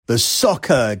The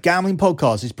Soccer Gambling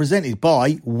Podcast is presented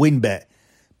by WynnBET.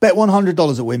 Bet $100 at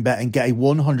WynnBET and get a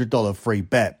 $100 free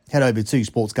bet. Head over to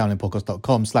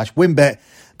sportsgamblingpodcast.com/WynnBET.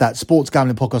 That's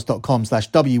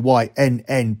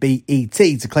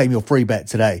sportsgamblingpodcast.com/WYNNBET to claim your free bet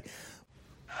today.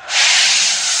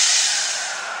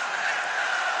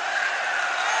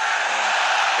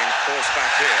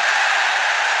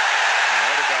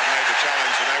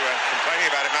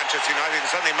 Manchester United, and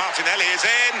suddenly Martinelli is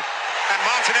in, and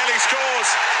Martinelli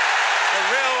scores. A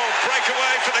real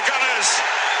breakaway for the Gunners.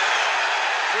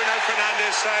 Bruno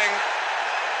Fernandes saying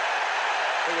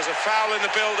there was a foul in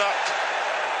the build-up.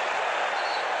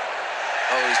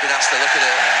 Oh, he's been asked to look at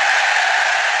it.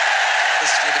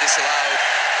 This is going to be disallowed.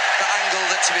 The angle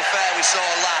that, to be fair, we saw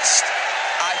last,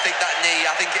 I think that knee,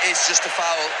 I think it is just a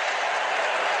foul.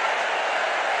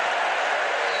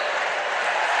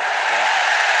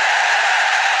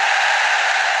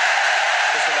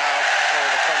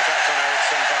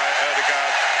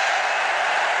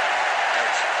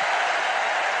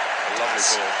 Ball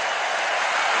into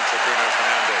Bruno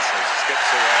Fernandes, who skips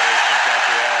away from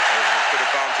Gabriel. Good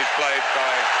advantage played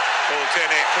by Paul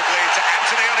Tierney. It could lead to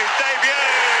Antony on his debut.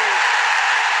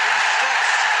 He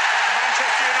slots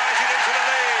Manchester United into the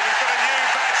lead. He's got a new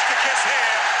badge to kiss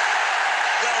here.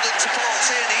 Well done to Paul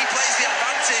Tierney. He plays the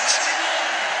advantage.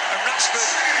 And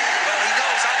Rashford, well, he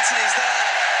knows Antony's there,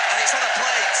 and it's on a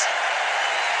plate.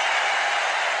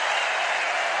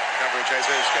 Gabriel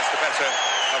Jesus gets the better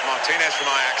of Martinez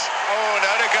from Ajax. Oh, and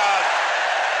Odegaard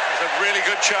has a really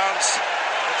good chance.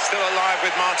 It's still alive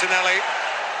with Martinelli.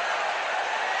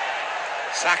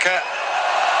 Saka.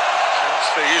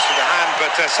 That's the use of the hand,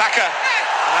 but Saka.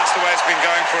 And that's the way it's been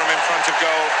going for him in front of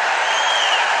goal.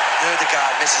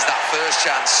 Odegaard misses that first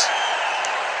chance.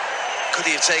 Could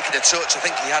he have taken a touch? I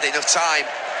think he had enough time.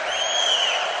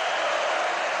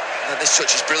 And this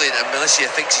touch is brilliant, and Milicia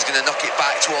thinks he's going to knock it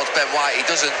back towards Ben White. He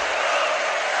doesn't.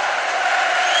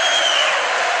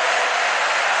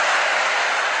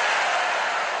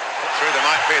 There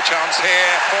might be a chance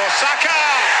here for Saka.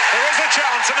 There is a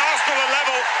chance, and Arsenal are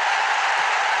level.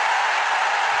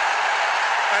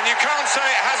 And you can't say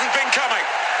it hasn't been coming.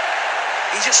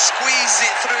 He just squeezes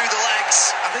it through the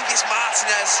legs. I think it's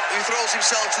Martinez who throws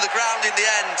himself to the ground in the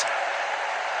end.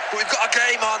 But we've got a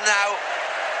game on now.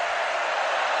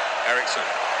 Eriksen.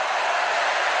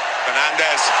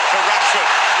 Fernandes for Rashford.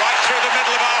 Right through the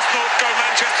middle of Arsenal. Go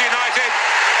Manchester United.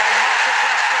 And Marcus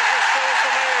Rashford restores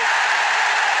the lead.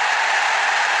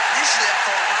 Usually I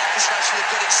thought Marcus Rashford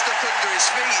got it stuck under his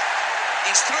feet.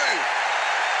 He's through.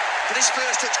 But his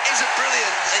first touch isn't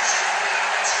brilliant.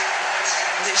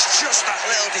 It's just that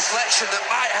little deflection that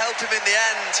might help him in the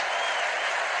end.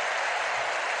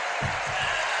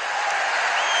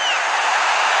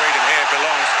 Freedom here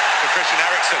belongs to Christian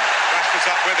Eriksen.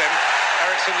 Rashford's up with him.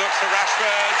 Eriksen looks for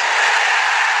Rashford.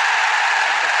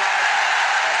 And the flag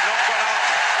has not gone up.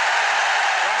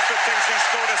 Rashford thinks he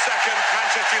scored a second.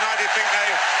 Manchester United think they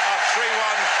are 3-1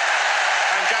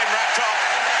 and game wrapped up.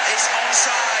 It's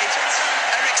onside.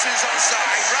 Eriksen's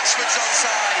onside. Rashford's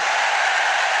onside.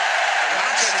 And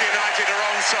Manchester United are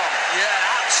on top.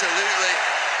 Yeah, absolutely.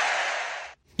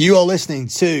 You are listening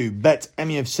to Bet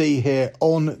MEFC here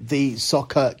on the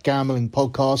Soccer Gambling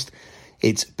Podcast.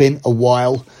 It's been a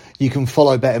while. You can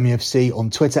follow Bet MEFC on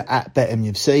Twitter at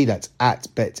BetMUFC. That's at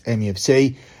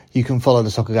BetMUFC. You can follow the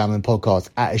Soccer Gambling Podcast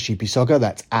at SGP Soccer.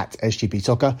 That's at SGP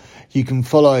Soccer. You can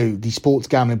follow the Sports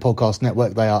Gambling Podcast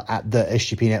Network. They are at the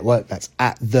SGP Network. That's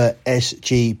at the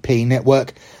SGP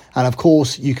Network. And of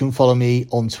course, you can follow me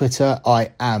on Twitter.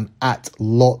 I am at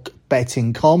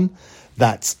LockBettingCom.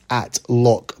 That's at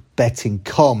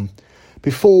LockBettingCom.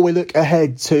 Before we look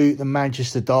ahead to the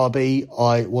Manchester derby,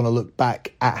 I want to look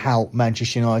back at how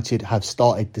Manchester United have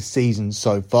started the season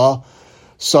so far.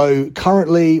 So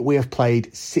currently we have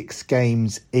played 6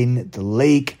 games in the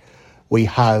league. We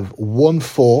have won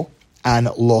 4 and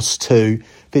lost 2.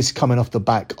 This coming off the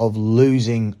back of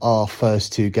losing our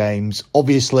first 2 games.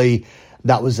 Obviously,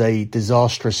 that was a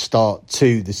disastrous start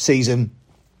to the season.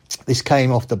 This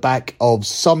came off the back of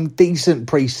some decent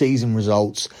pre-season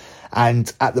results.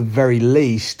 And at the very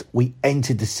least, we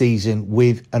entered the season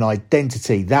with an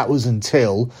identity. That was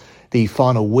until the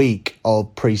final week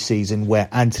of pre-season where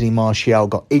Anthony Martial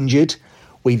got injured.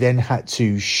 We then had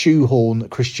to shoehorn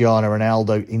Cristiano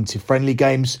Ronaldo into friendly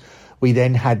games. We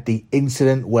then had the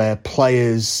incident where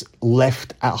players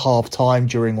left at half-time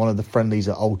during one of the friendlies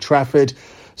at Old Trafford.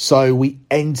 So we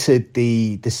entered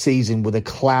the season with a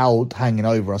cloud hanging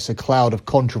over us, a cloud of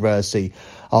controversy.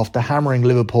 After hammering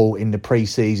Liverpool in the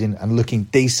pre-season and looking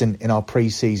decent in our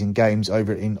pre-season games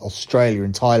over in Australia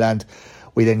and Thailand,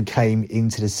 we then came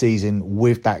into the season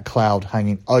with that cloud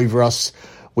hanging over us.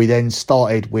 We then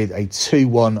started with a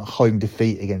 2-1 home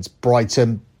defeat against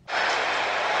Brighton.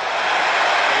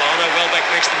 Lallana, Welbeck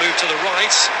makes the move to the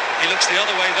right. He looks the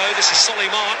other way though. This is Solly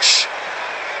March.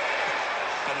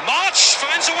 And March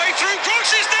finds a way through.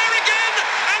 Gross is there again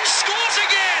and scores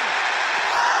again.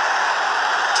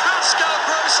 Pascal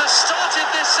Gross has started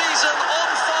this season on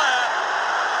fire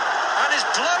and is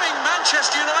blowing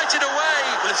Manchester United away.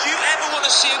 Well, if you ever want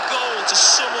to see a goal to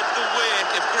sum up the work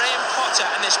of Graham Potter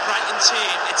and this Brighton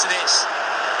team, it's this.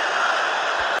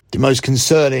 The most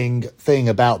concerning thing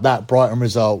about that Brighton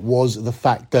result was the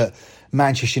fact that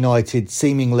Manchester United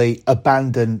seemingly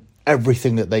abandoned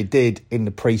everything that they did in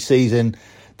the pre-season.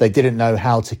 They didn't know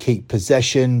how to keep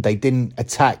possession. They didn't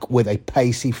attack with a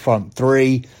pacey front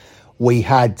three. We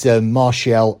had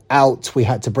Martial out. We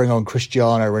had to bring on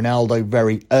Cristiano Ronaldo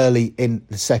very early in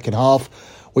the second half.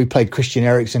 We played Christian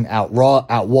Eriksen out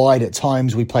wide at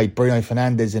times. We played Bruno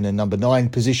Fernandes in a number 9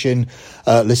 position.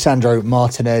 Lisandro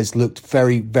Martinez looked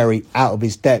very, very out of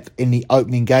his depth in the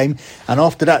opening game. And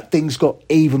after that, things got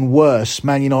even worse.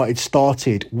 Man United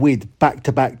started with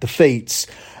back-to-back defeats.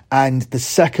 And the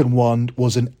second one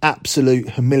was an absolute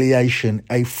humiliation,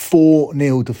 a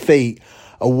 4-0 defeat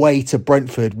away to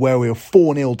Brentford, where we were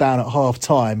 4-0 down at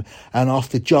half-time, and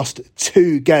after just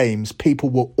 2 games,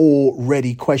 people were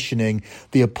already questioning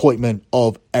the appointment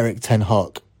of Erik ten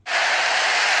Hag.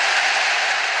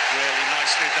 Really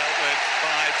nicely dealt with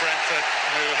by Brentford,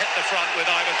 who hit the front with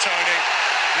Ivan Toney.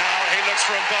 Now he looks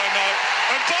for Mbomo,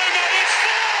 and Mbomo is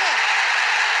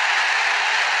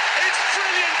 4! It's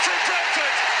brilliant from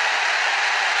Brentford!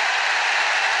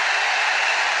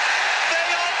 They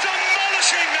are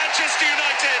demolishing Manchester United!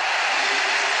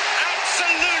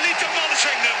 Absolutely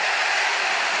demolishing them!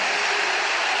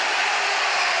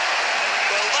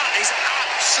 Well, that is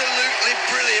absolutely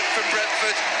brilliant from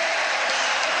Brentford.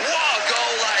 What a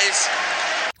goal that is.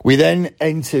 We then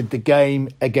entered the game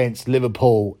against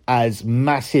Liverpool as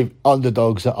massive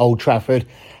underdogs at Old Trafford.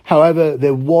 However,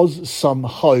 there was some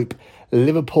hope.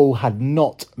 Liverpool had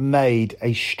not made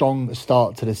a strong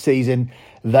start to the season.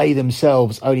 They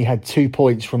themselves only had 2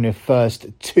 points from their first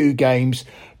 2 games,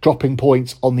 dropping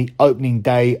points on the opening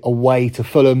day away to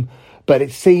Fulham. But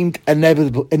it seemed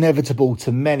inevitable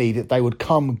to many that they would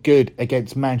come good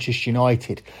against Manchester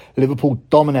United. Liverpool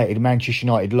dominated Manchester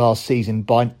United last season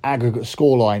by an aggregate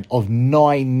scoreline of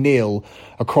 9-0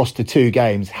 across the 2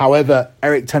 games. However,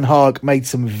 Erik ten Hag made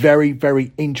some very,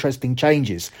 very interesting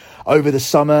changes. Over the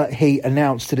summer, he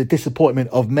announced to the disappointment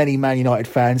of many Man United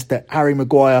fans that Harry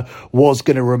Maguire was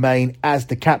going to remain as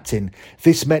the captain.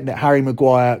 This meant that Harry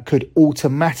Maguire could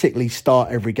automatically start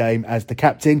every game as the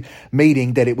captain,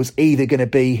 meaning that it was either going to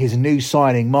be his new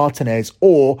signing Martinez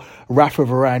or Rafa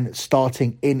Varane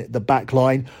starting in the back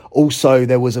line. Also,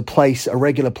 there was a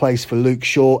regular place for Luke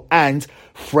Shaw, and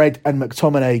Fred and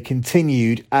McTominay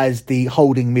continued as the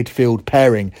holding midfield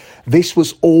pairing. This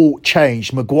was all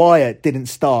changed. Maguire didn't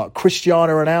start.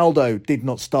 Cristiano Ronaldo did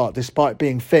not start despite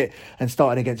being fit and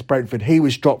starting against Brentford. He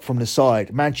was dropped from the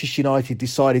side. Manchester United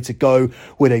decided to go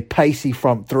with a pacey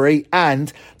front three,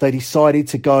 and they decided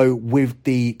to go with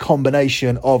the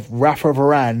combination of Rafa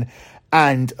Varane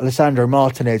and Lisandro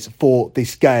Martinez for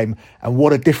this game. And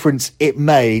what a difference it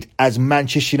made as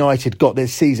Manchester United got their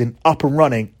season up and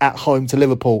running at home to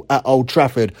Liverpool at Old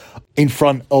Trafford in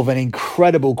front of an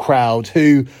incredible crowd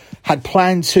who had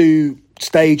planned to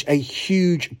stage a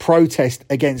huge protest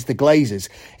against the Glazers.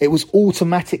 It was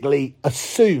automatically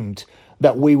assumed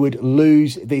that we would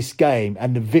lose this game,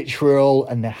 and the vitriol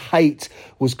and the hate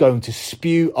was going to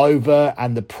spew over,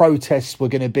 and the protests were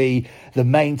going to be the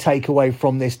main takeaway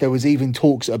from this. There was even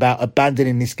talks about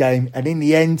abandoning this game, and in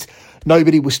the end,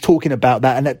 nobody was talking about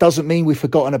that. And that doesn't mean we've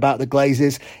forgotten about the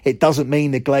Glazers. It doesn't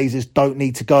mean the Glazers don't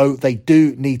need to go. They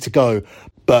do need to go.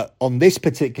 But on this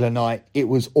particular night, it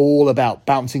was all about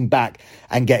bouncing back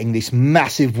and getting this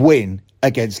massive win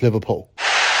against Liverpool.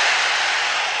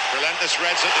 Relentless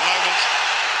Reds at the moment.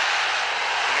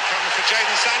 And it comes for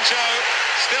Jadon Sancho.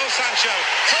 Still Sancho.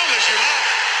 Cool as you like.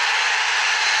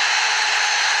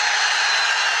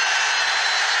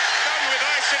 Done with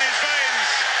ice in his veins.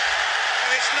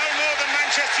 And it's no more than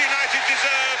Manchester United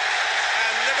deserve.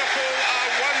 And Liverpool are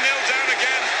 1-0 down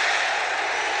again.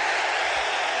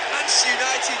 Manchester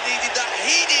United needed that.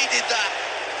 He needed that.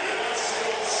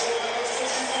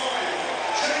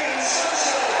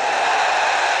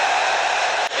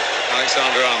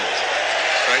 Alexander-Arnold,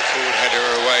 straightforward header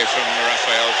away from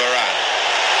Rafael Varane.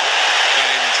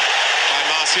 Gained by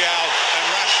Martial, and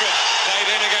Rashford played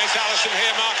in against Alisson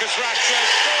here. Marcus Rashford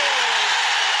scores!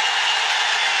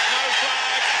 No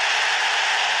flag.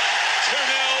 2-0.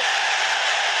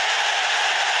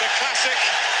 The classic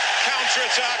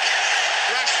counter-attack.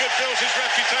 could build his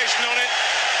reputation on it.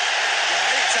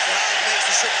 I think Ten Hag makes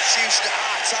the substitution at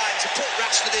half-time to put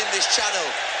Rashford in this channel.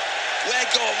 Where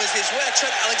Gomez is, where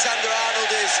Trent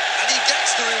Alexander-Arnold is, and he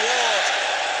gets the reward.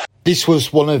 This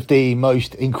was one of the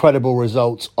most incredible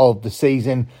results of the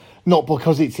season. Not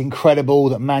because it's incredible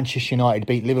that Manchester United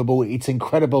beat Liverpool. It's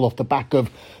incredible off the back of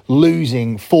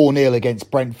losing 4-0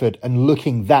 against Brentford and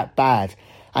looking that bad.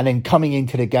 And then coming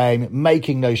into the game,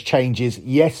 making those changes.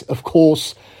 Yes, of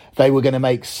course, they were going to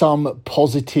make some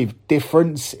positive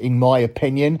difference, in my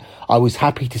opinion. I was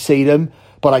happy to see them.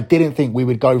 But I didn't think we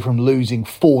would go from losing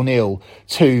 4-0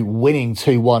 to winning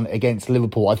 2-1 against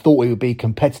Liverpool. I thought we would be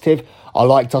competitive. I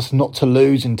liked us not to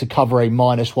lose and to cover a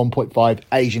minus 1.5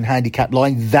 Asian handicap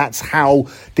line. That's how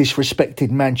disrespected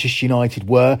Manchester United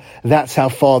were. That's how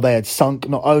far they had sunk.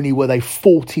 Not only were they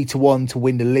 40-1 to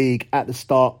win the league at the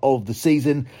start of the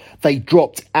season, they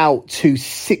dropped out to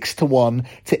 6-1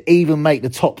 to even make the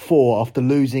top four after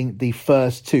losing the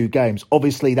first two games.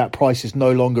 Obviously, that price is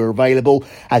no longer available,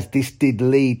 as this did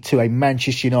lead to a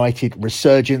Manchester United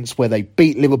resurgence where they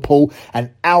beat Liverpool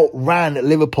and outran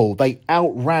Liverpool. They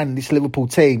outran this Liverpool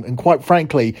team, and quite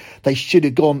frankly, they should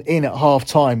have gone in at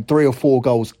half-time 3 or 4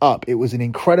 goals up. It was an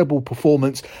incredible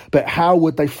performance, but how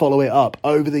would they follow it up?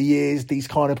 Over the years, these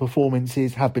kind of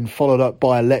performances have been followed up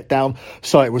by a letdown,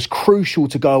 so it was crucial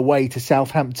to go away to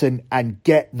Southampton and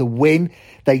get the win.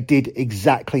 They did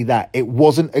exactly that. It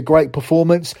wasn't a great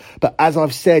performance, but as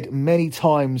I've said many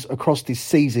times across this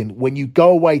season, when you go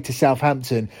away to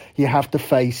Southampton, you have to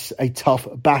face a tough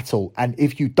battle. And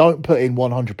if you don't put in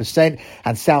 100%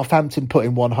 and Southampton put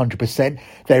in 100%,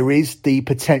 there is the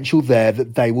potential there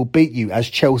that they will beat you, as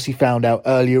Chelsea found out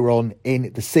earlier on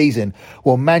in the season.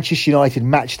 Well, Manchester United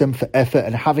matched them for effort,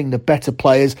 and having the better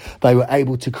players, they were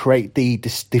able to create the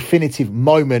definitive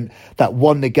moment that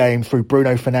won the game through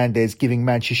Bruno Fernandes, giving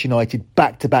Manchester United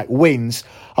back-to-back wins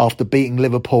after beating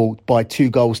Liverpool by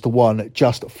 2-1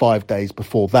 just 5 days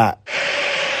before that.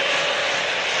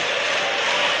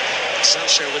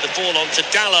 Sancho with the ball on to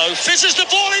Dalot, fizzes the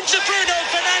ball into Bruno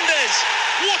Fernandes.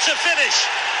 What a finish!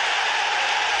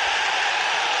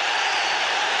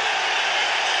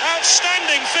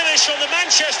 Outstanding finish on the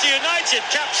Manchester United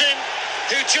captain,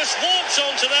 who just walked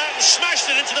onto that and smashed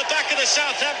it into the back of the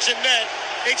Southampton net.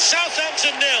 It's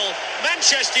Southampton 0,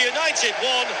 Manchester United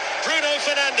 1, Bruno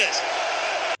Fernandes.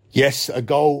 Yes, a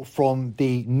goal from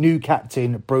the new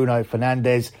captain, Bruno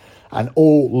Fernandes, and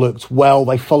all looked well.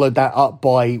 They followed that up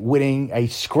by winning a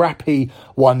scrappy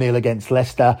 1-0 against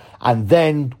Leicester. And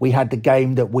then we had the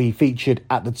game that we featured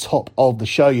at the top of the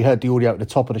show. You heard the audio at the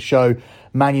top of the show.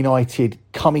 Man United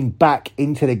coming back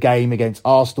into the game against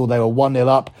Arsenal. They were 1-0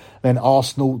 up. Then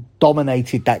Arsenal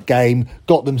dominated that game,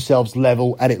 got themselves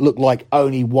level, and it looked like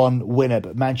only one winner.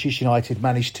 But Manchester United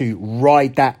managed to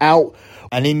ride that out.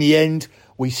 And in the end,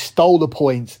 we stole the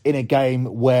points in a game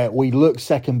where we looked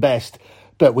second best,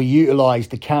 but we utilised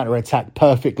the counter-attack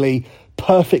perfectly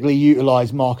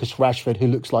utilised Marcus Rashford, who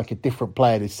looks like a different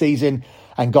player this season,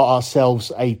 and got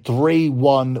ourselves a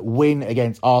 3-1 win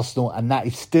against Arsenal. And that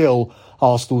is still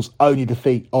Arsenal's only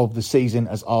defeat of the season,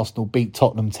 as Arsenal beat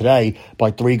Tottenham today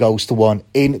by 3-1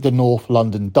 in the North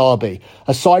London derby.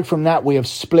 Aside from that, we have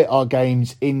split our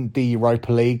games in the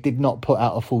Europa League, did not put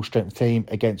out a full-strength team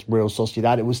against Real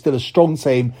Sociedad. It was still a strong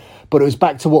team, but it was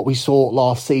back to what we saw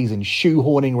last season,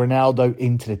 shoehorning Ronaldo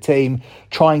into the team,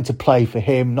 trying to play for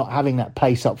him, not having that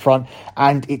pace up front.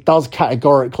 And it does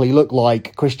categorically look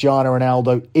like Cristiano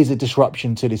Ronaldo is a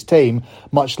disruption to this team,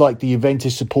 much like the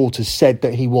Juventus supporters said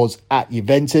that he was at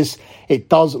Juventus. It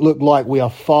does look like we are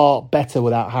far better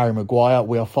without Harry Maguire.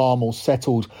 We are far more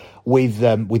settled with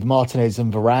Martinez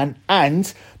and Varane,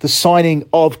 and the signing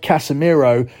of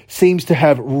Casemiro seems to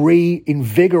have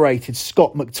reinvigorated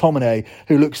Scott McTominay,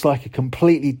 who looks like a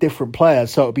completely different player.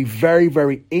 So it'll be very,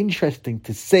 very interesting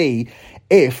to see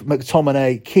if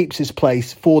McTominay keeps his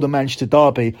place for the Manchester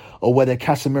derby, or whether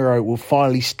Casemiro will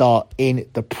finally start in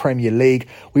the Premier League.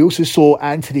 We also saw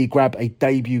Antony grab a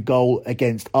debut goal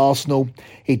against Arsenal.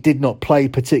 He did not play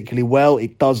particularly well.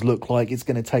 It does look like it's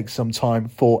going to take some time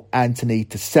for Antony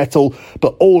to settle.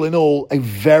 But all in all, a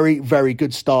very, very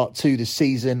good start to the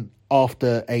season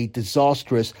after a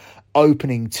disastrous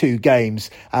opening 2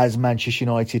 games as Manchester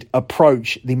United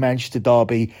approach the Manchester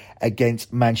derby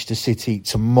against Manchester City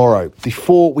tomorrow.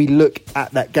 Before we look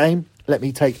at that game, let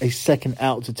me take a second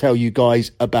out to tell you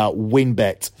guys about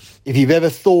WynnBET. If you've ever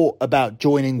thought about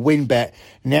joining WynnBET,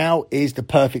 now is the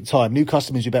perfect time. New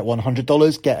customers who bet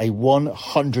 $100 get a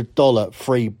 $100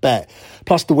 free bet.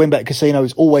 Plus, the WynnBET casino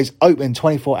is always open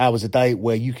 24 hours a day,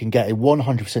 where you can get a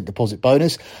 100% deposit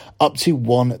bonus up to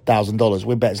 $1,000.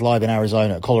 WynnBET is live in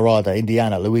Arizona, Colorado,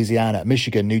 Indiana, Louisiana,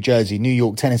 Michigan, New Jersey, New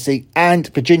York, Tennessee, and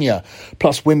Virginia.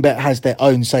 Plus, WynnBET has their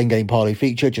own same-game parlay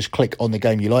feature. Just click on the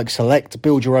game you like, select,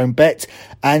 build your own bet,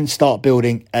 and start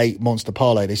building a monster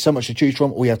parlay. There's so much to choose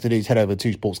from. All you have to do is head over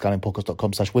to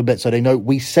sportsgamblingpodcast.com/WynnBET so they know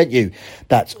we sent you.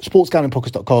 That's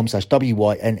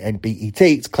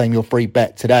sportsgamblingpodcast.com/WYNNBET to claim your free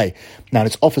bet today. Now,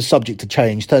 this offer subject to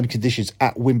change. Terms and conditions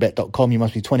at WynnBET.com. You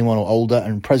must be 21 or older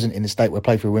and present in the state where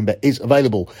playthrough WynnBET is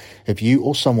available. If you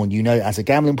or someone you know has a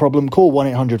gambling problem, call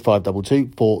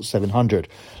 1-800-522-4700.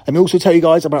 Let me also tell you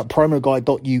guys about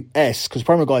promoguide.us, because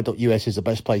promoguide.us is the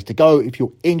best place to go if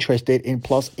you're interested in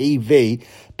plus EV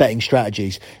betting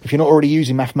strategies. If you're not already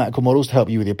using mathematical models to help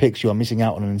you with your picks, you are missing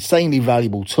out on an insanely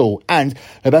valuable tool. And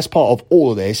the best part of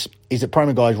all of this is that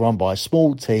Promo Guide is run by a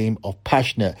small team of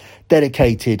passionate,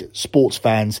 dedicated sports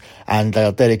fans, and they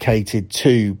are dedicated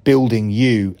to building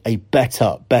you a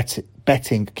better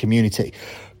betting community.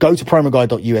 Go to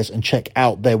promoguide.us and check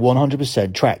out their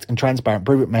 100% tracked and transparent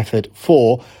proven method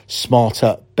for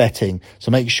smarter betting.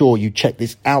 So make sure you check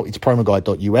this out. It's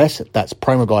promoguide.us. That's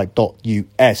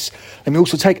promoguide.us. Let me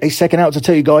also take a second out to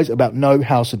tell you guys about No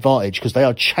House Advantage, because they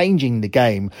are changing the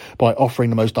game by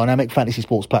offering the most dynamic fantasy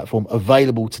sports platform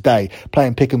available today. Play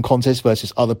and pick 'em contests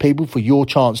versus other people for your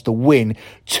chance to win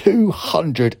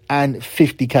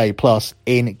 $250k plus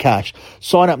in cash.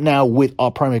 Sign up now with our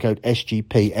promo code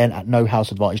SGPN at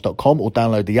nohouseadvantage.com or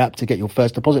download the app to get your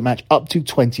first deposit match up to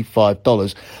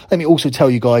 $25. Let me also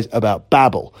tell you guys about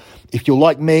Babbel. If you're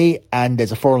like me and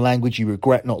there's a foreign language you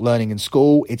regret not learning in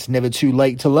school, it's never too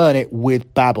late to learn it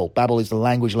with Babbel. Babbel is the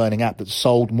language learning app that's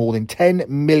sold more than 10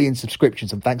 million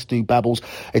subscriptions. And thanks to Babbel's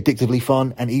addictively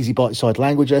fun and easy bite-sized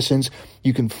language lessons,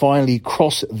 you can finally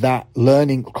cross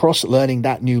learning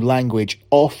that new language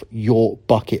off your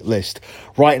bucket list.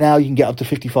 Right now, you can get up to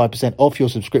 55% off your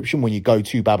subscription when you go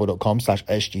to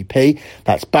babbel.com/SGP.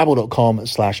 That's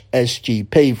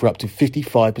babbel.com/SGP for up to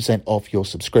 55% off your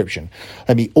subscription.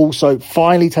 Let me also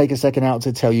finally take a second out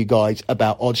to tell you guys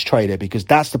about Odds Trader, because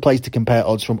that's the place to compare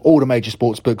odds from all the major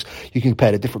sports books. You can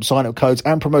compare the different sign-up codes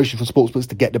and promotions for sports books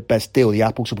to get the best deal. The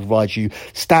app also provides you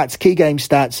stats, key game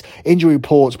stats, injury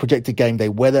reports, projected game day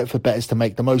weather for bettors to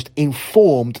make the most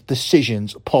informed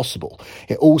decisions possible.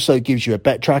 It also gives you a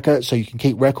bet tracker so you can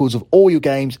keep records of all your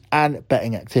games and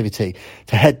betting activity.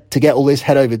 To get all this,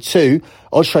 head over to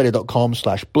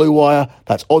oddstrader.com/bluewire.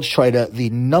 That's OddsTrader,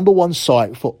 the number one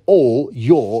site for all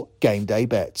your game day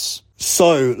bets.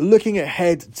 So, looking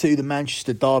ahead to the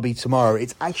Manchester derby tomorrow,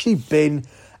 it's actually been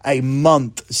a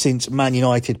month since Man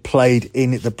United played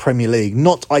in the Premier League.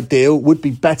 Not ideal. Would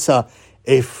be better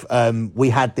if we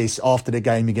had this after the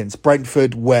game against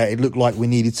Brentford, where it looked like we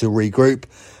needed to regroup.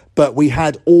 But we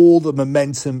had all the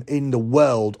momentum in the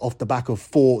world off the back of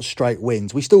 4 straight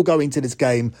wins. We still go into this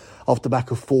game off the back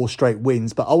of 4 straight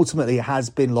wins, but ultimately it has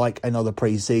been like another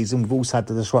pre-season. We've also had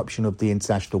the disruption of the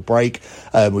international break.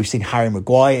 We've seen Harry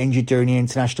Maguire injured during the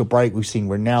international break. We've seen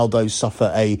Ronaldo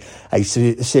suffer a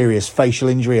serious facial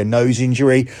injury, a nose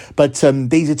injury. But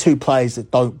these are 2 players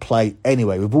that don't play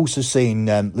anyway. We've also seen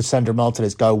Lisandro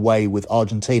Martinez go away with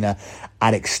Argentina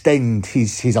and extend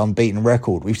his unbeaten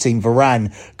record. We've seen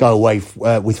Varane go away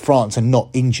with France and not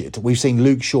injured. We've seen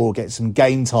Luke Shaw get some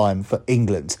game time for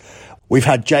England. We've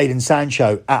had Jadon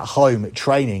Sancho at home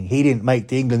training. He didn't make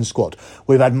the England squad.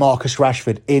 We've had Marcus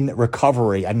Rashford in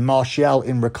recovery and Martial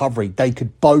in recovery. They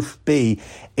could both be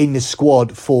in the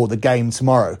squad for the game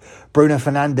tomorrow. Bruno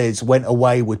Fernandes went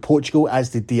away with Portugal, as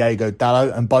did Diego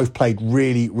Dalot, and both played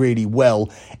really, really well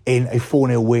in a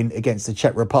 4-0 win against the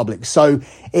Czech Republic. So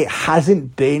it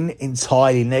hasn't been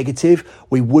entirely negative.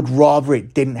 We would rather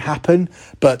it didn't happen,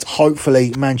 but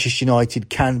hopefully Manchester United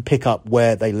can pick up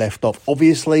where they left off.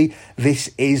 Obviously, this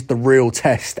is the real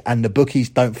test, and the bookies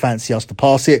don't fancy us to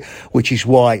pass it, which is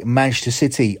why Manchester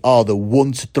City are the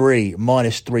 1-3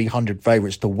 minus 300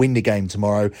 favourites to win the game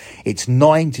tomorrow. It's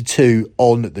 9-2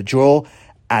 on the draw,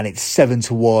 and it's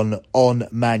 7-1 on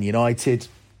Man United.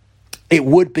 It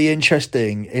would be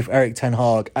interesting if Erik ten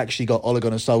Hag actually got Ole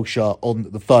Gunnar Solskjaer on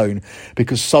the phone,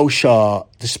 because Solskjaer,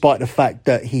 despite the fact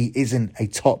that he isn't a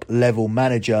top-level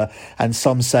manager, and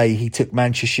some say he took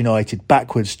Manchester United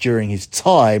backwards during his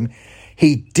time,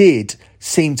 he did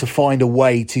seemed to find a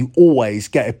way to always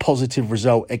get a positive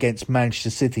result against Manchester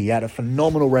City. He had a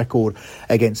phenomenal record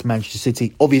against Manchester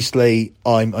City. Obviously,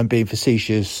 I'm being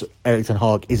facetious. Erik ten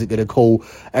Hag isn't going to call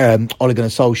Ole Gunnar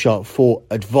Solskjaer for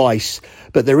advice,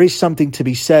 but there is something to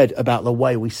be said about the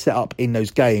way we set up in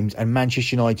those games, and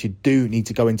Manchester United do need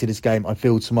to go into this game, I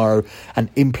feel, tomorrow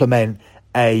and implement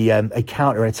a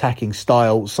counter-attacking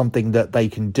style, something that they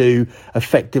can do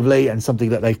effectively and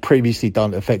something that they've previously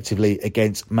done effectively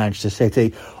against Manchester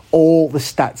City. All the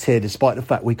stats here, despite the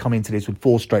fact we come into this with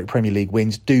 4 straight Premier League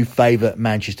wins, do favour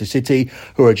Manchester City,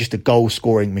 who are just a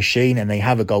goal-scoring machine, and they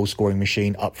have a goal-scoring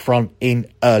machine up front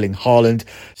in Erling Haaland.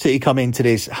 City come into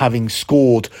this having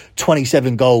scored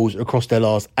 27 goals across their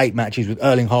last 8 matches, with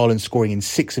Erling Haaland scoring in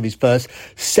 6 of his first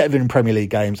 7 Premier League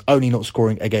games, only not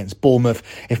scoring against Bournemouth.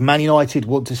 If Man United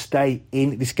want to stay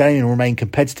in this game and remain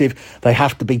competitive, they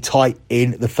have to be tight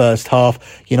in the first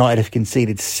half. United have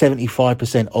conceded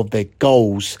 75% of their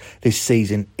goals this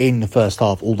season in the first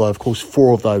half, although of course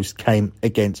 4 of those came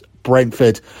against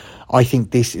Brentford. I think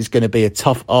this is going to be a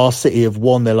tough ask. City have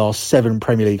won their last 7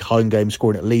 Premier League home games,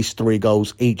 scoring at least 3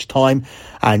 goals each time,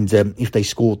 and if they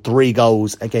score 3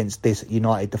 goals against this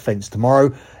United defence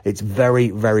tomorrow, it's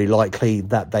very, very likely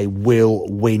that they will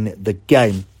win the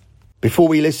game. Before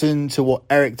we listen to what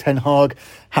Erik ten Hag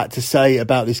had to say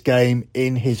about this game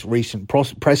in his recent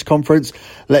press conference,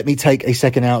 let me take a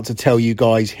second out to tell you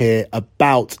guys here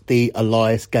about the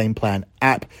Elias Game Plan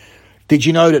app. Did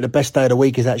you know that the best day of the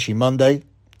week is actually Monday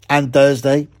and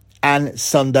Thursday and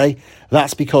Sunday?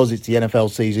 That's because it's the NFL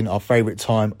season, our favourite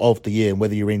time of the year. And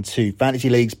whether you're into fantasy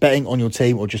leagues, betting on your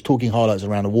team, or just talking highlights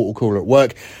around a water cooler at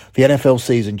work, the NFL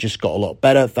season just got a lot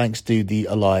better thanks to the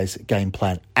Elias Game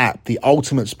Plan app, the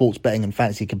ultimate sports betting and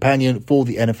fantasy companion for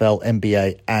the NFL,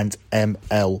 NBA and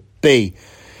MLB.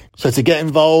 So to get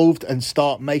involved and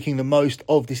start making the most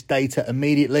of this data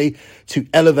immediately, to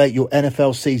elevate your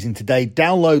NFL season today,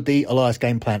 download the Elias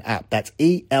Game Plan app. That's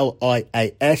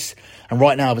ELIAS. And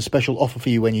right now I have a special offer for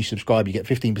you when you subscribe. You get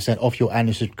 15% off your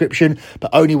annual subscription,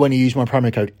 but only when you use my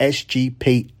promo code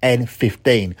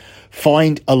SGPN15.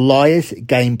 Find Elias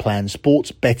Game Plan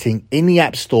Sports Betting in the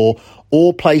App Store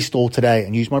or Play Store today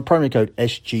and use my promo code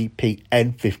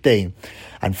SGPN15.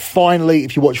 And finally,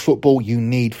 if you watch football, you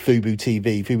need Fubo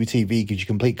TV. Fubo TV gives you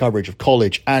complete coverage of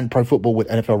college and pro football with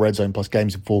NFL Red Zone plus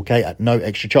games in 4K at no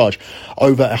extra charge.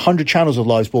 Over 100 channels of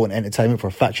live sport and entertainment for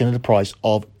a fraction of the price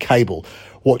of cable.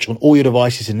 Watch on all your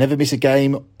devices and never miss a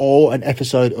game or an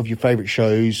episode of your favourite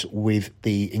shows with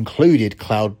the included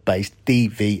cloud-based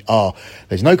DVR.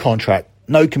 There's no contract,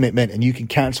 no commitment, and you can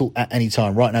cancel at any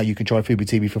time. Right now, you can try Fubo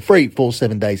TV for free for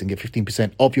 7 days and get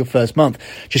 15% off your first month.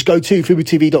 Just go to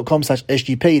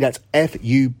FuboTV.com/SGP. That's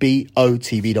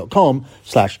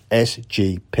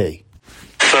FUBOTV.com/SGP.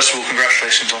 First of all,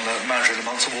 congratulations on the Manager of the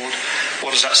Month award.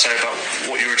 What does that say about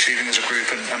what you're achieving as a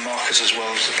group and Marcus as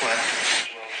well as a player?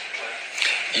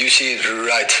 You see it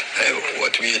right.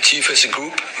 What we achieve as a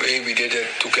group, we did it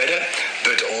together,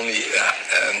 but only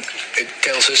it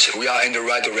tells us we are in the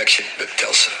right direction, but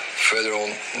tells further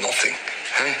on nothing.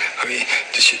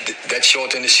 That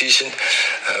short in the season,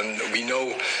 we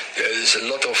know there's a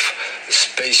lot of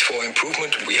space for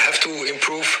improvement. We have to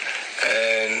improve,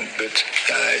 but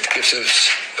it gives us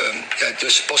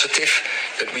just positive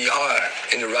that we are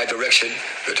in the right direction,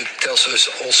 but it tells us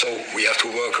also we have to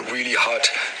work really hard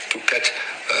to get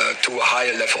to a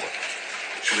higher level.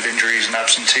 With injuries and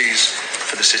absentees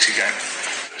for the City game?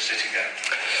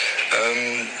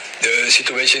 The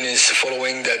situation is the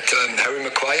following, that Harry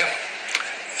Maguire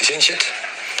is injured.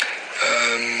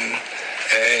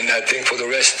 And I think for the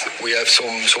rest we have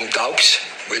some doubts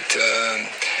with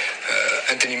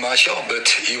Anthony Martial, but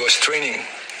he was training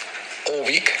all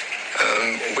week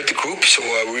with the group, so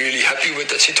I'm really happy with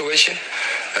that situation.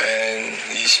 And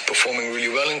he's performing really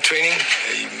well in training.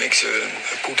 He makes a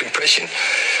good impression.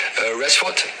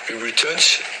 Rashford, he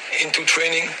returns into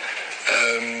training.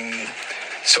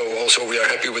 So also we are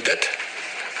happy with that.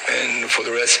 And for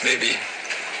the rest, maybe,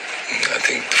 I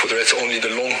think for the rest only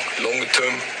the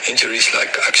longer-term injuries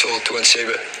like Axel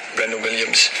Tuanzebe, Brandon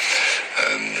Williams,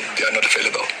 they are not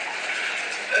available.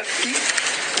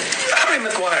 Harry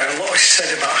Maguire, a lot is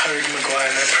said about Harry Maguire,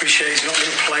 and I appreciate he's not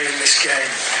going to play in this game.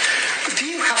 But do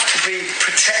you have to be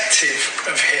protective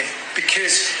of him?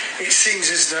 Because it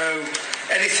seems as though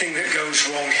anything that goes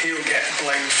wrong, he'll get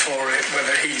blamed for it,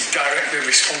 whether he's directly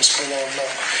responsible or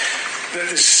not. That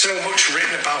there's so much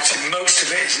written about him. Most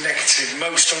of it is negative.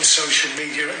 Most on social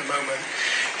media at the moment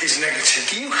is negative.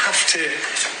 Do you have to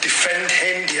defend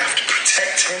him? Do you have to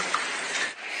protect him?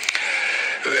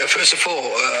 First of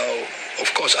all,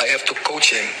 of course, I have to coach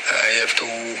him. I have to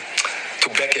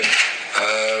back him.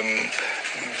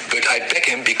 But I back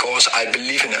him because I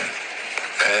believe in him.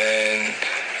 And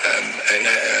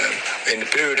in the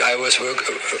period I work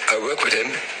with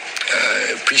him,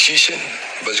 pre-season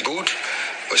was good.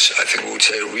 Was, I think we would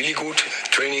say, really good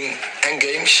training and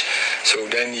games. So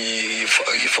then he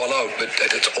fall out. But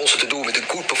that's also to do with the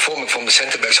good performance from the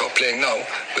centre backs who are playing now.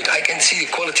 But I can see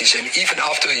the qualities. And even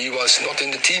after he was not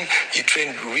in the team, he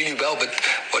trained really well. But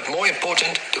what more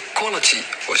important, the quality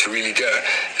was really there.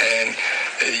 And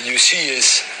you see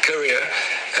his career.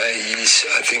 He's,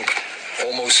 I think,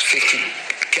 almost 50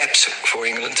 caps for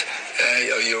England.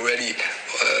 He already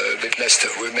with Leicester,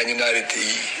 with Man United,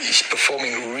 he's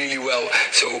performing really well.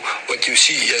 So what you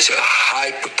see, he has a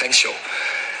high potential,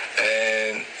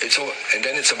 and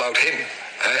then it's about him.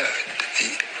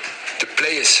 The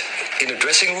players in the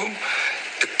dressing room,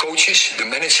 the coaches, the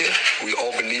manager, we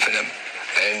all believe in him,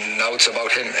 and now it's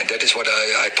about him, and that is what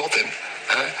I taught him.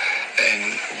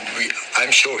 And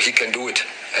I'm sure he can do it,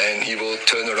 and he will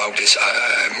turn around this.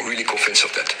 I'm really convinced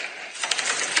of that.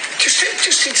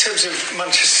 Just in terms of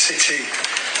Manchester City,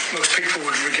 most people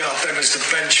would regard them as the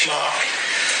benchmark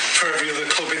for every other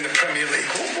club in the Premier League.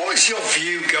 What is your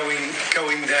view going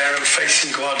there and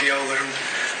facing Guardiola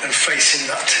and facing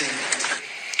that team?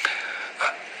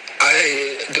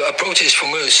 The approach is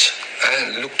from us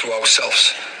and look to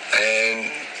ourselves.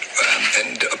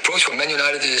 And the approach for Man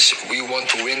United is we want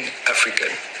to win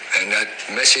African. And that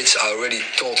message I already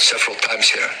told several times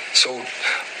here. So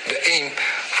the aim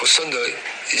for Sunday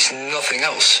is nothing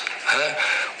else.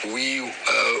 We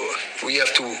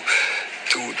have to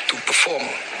perform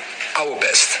our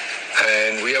best,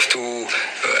 and we have to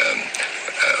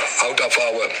out of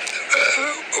our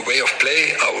way of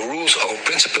play, our rules, our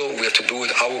principle. We have to do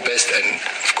it our best, and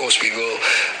of course we will.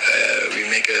 We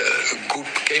make a good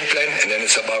game plan, and then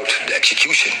it's about the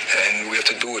execution, and we have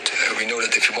to do it. We know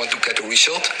that if we want to get a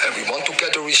result, and we want to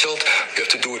get a result, we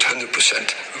have to do it 100%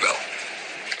 well.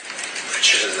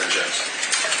 Richard and James.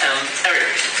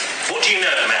 Eric, what do you know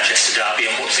of Manchester Derby,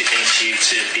 and what does it mean to you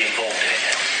to be involved in it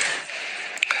now?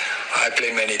 I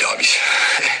play many derbies,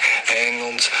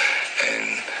 and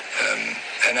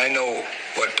I know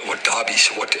what derbies,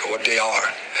 what they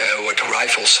are, what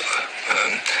rivals,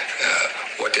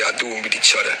 what they are doing with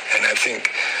each other, and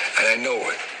I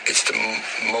know it's the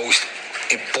most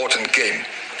important game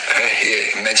here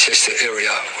in Manchester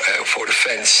area for the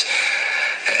fans,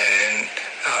 and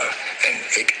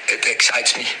it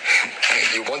excites me.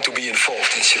 You want to be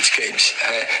involved in such games.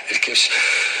 It gives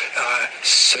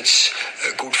such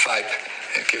a good vibe.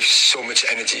 It gives so much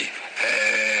energy,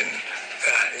 and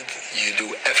you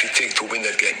do everything to win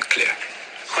that game. Clear.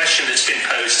 Question that's been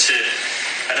posed to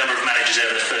a number of managers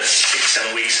over the first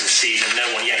 6-7 weeks of the season. No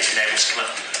one yet has been able to come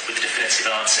up with a definitive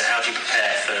answer. How do you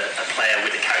prepare for a player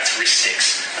with the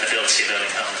characteristics and ability of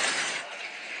Erling Haaland?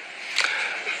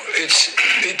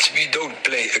 We don't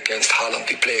play against Haaland,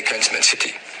 we play against Man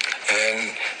City.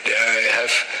 And they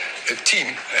have a team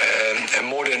and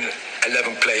more than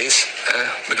 11 players,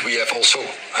 but we have also,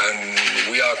 and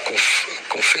we are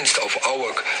convinced of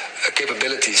our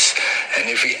capabilities. And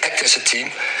if we act as a team,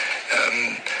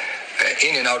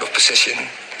 in and out of possession,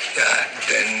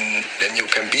 then you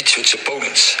can beat such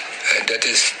opponents. And that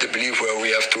is the belief where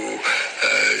we have to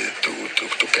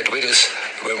get with us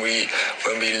when we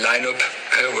line up,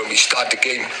 when we start the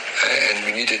game, and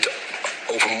we need it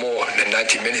over more than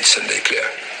 90 minutes and they clear.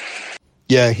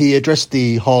 Yeah, he addressed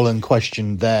the Haaland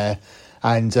question there,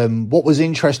 and what was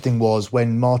interesting was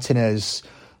when Martinez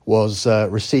was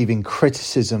receiving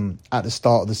criticism at the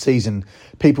start of the season,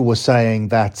 people were saying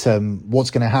that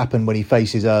what's going to happen when he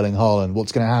faces Erling Haaland?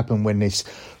 What's going to happen when this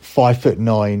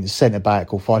 5'9"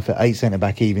 centre-back or 5'8"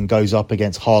 centre-back even goes up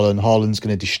against Haaland? Haaland's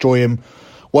going to destroy him.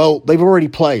 Well, they've already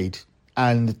played,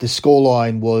 and the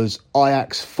scoreline was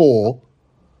Ajax 4,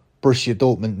 Borussia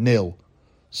Dortmund 0.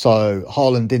 So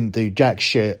Haaland didn't do jack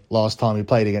shit last time he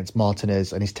played against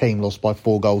Martinez, and his team lost by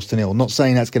 4-0. Not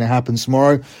saying that's going to happen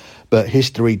tomorrow, but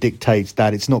history dictates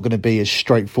that it's not going to be as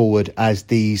straightforward as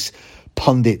these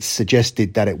pundits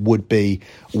suggested that it would be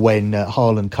when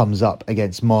Haaland comes up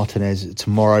against Martinez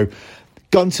tomorrow.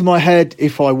 Gun to my head,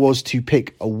 if I was to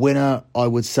pick a winner, I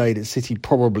would say that City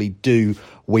probably do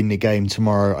win the game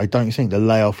tomorrow. I don't think the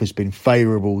layoff has been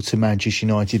favourable to Manchester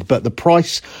United, but the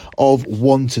price of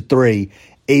 1-3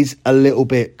 is a little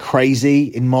bit crazy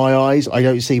in my eyes. I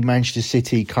don't see Manchester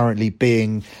City currently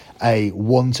being a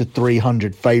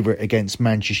 1-300 favourite against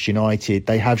Manchester United.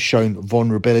 They have shown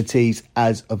vulnerabilities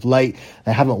as of late.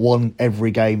 They haven't won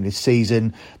every game this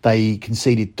season. They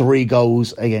conceded 3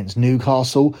 goals against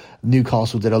Newcastle.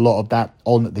 Newcastle did a lot of that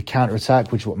on the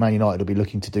counter-attack, which is what Man United will be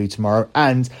looking to do tomorrow.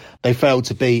 And they failed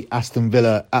to beat Aston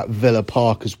Villa at Villa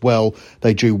Park as well.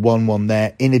 They drew 1-1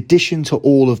 there. In addition to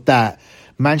all of that,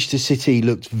 Manchester City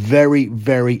looked very,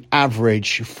 very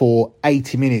average for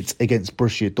 80 minutes against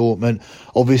Borussia Dortmund.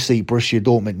 Obviously, Borussia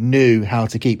Dortmund knew how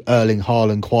to keep Erling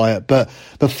Haaland quiet, but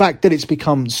the fact that it's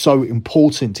become so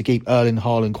important to keep Erling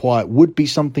Haaland quiet would be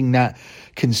something that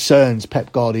concerns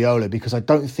Pep Guardiola, because I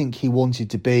don't think he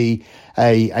wanted to be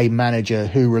a manager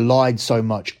who relied so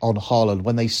much on Haaland.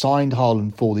 When they signed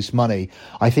Haaland for this money,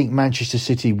 I think Manchester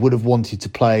City would have wanted to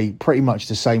play pretty much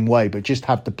the same way, but just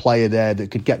have the player there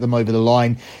that could get them over the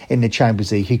line in the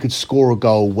Champions League. He could score a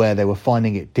goal where they were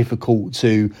finding it difficult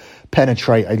to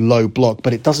penetrate a low block,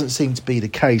 but it doesn't seem to be the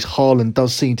case. Haaland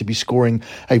does seem to be scoring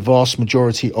a vast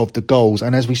majority of the goals,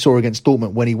 and as we saw against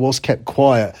Dortmund, when he was kept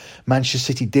quiet, Manchester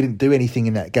City didn't do anything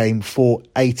in that game for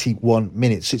 81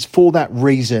 minutes. It's for that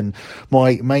reason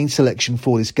my main selection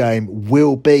for this game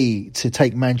will be to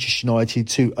take Manchester United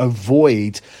to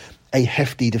avoid a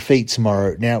hefty defeat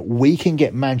tomorrow. Now, we can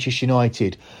get Manchester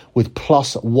United with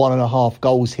plus 1.5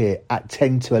 goals here at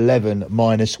 10-11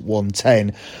 minus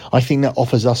 110. I think that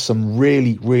offers us some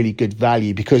really, really good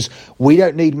value, because we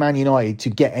don't need Man United to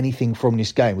get anything from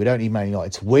this game. We don't need Man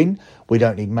United to win. We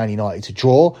don't need Man United to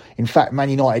draw. In fact, Man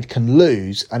United can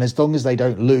lose, and as long as they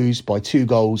don't lose by 2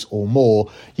 goals or more,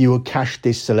 you will cash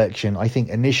this selection. I think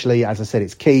initially, as I said,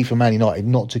 it's key for Man United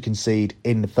not to concede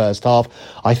in the first half.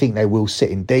 I think they will sit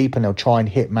in deep and they'll try and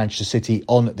hit Manchester City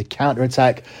on the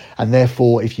counter-attack, and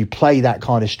therefore, if you play that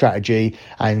kind of strategy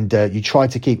and you try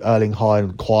to keep Erling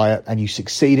Haaland quiet and you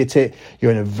succeed at it,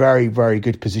 you're in a very, very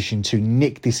good position to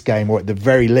nick this game, or at the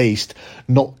very least,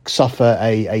 not suffer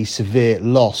a severe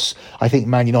loss. I think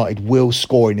Man United will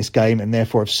score in this game, and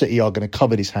therefore if City are going to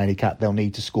cover this handicap, they'll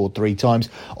need to score 3 times.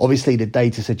 Obviously, the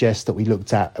data suggests that we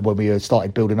looked at when we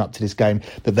started building up to this game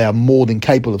that they are more than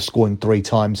capable of scoring 3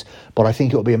 times, but I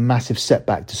think it will be a massive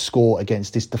setback to score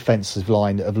against this defensive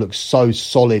line that have looked so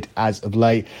solid as of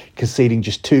late, conceding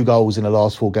just 2 goals in the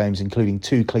last 4 games, including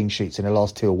 2 clean sheets in the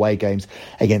last 2 away games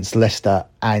against Leicester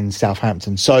and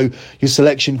Southampton. So your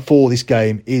selection for this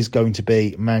game is going to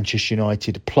be Manchester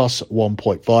United plus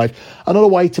 1.5. Another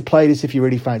way to play this, if you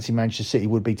really fancy Manchester City,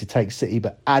 would be to take City,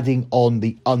 but adding on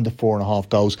the under 4.5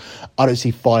 goals. I don't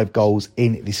see 5 goals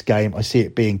in this game. I see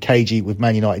it being cagey, with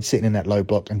Man United sitting in that low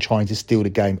block and trying to steal the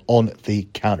game on the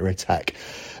counter-attack.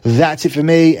 That's it for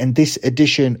me and this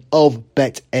edition of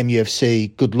Bet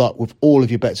MUFC. Good luck with all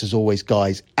of your bets as always,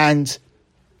 guys, and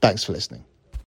thanks for listening.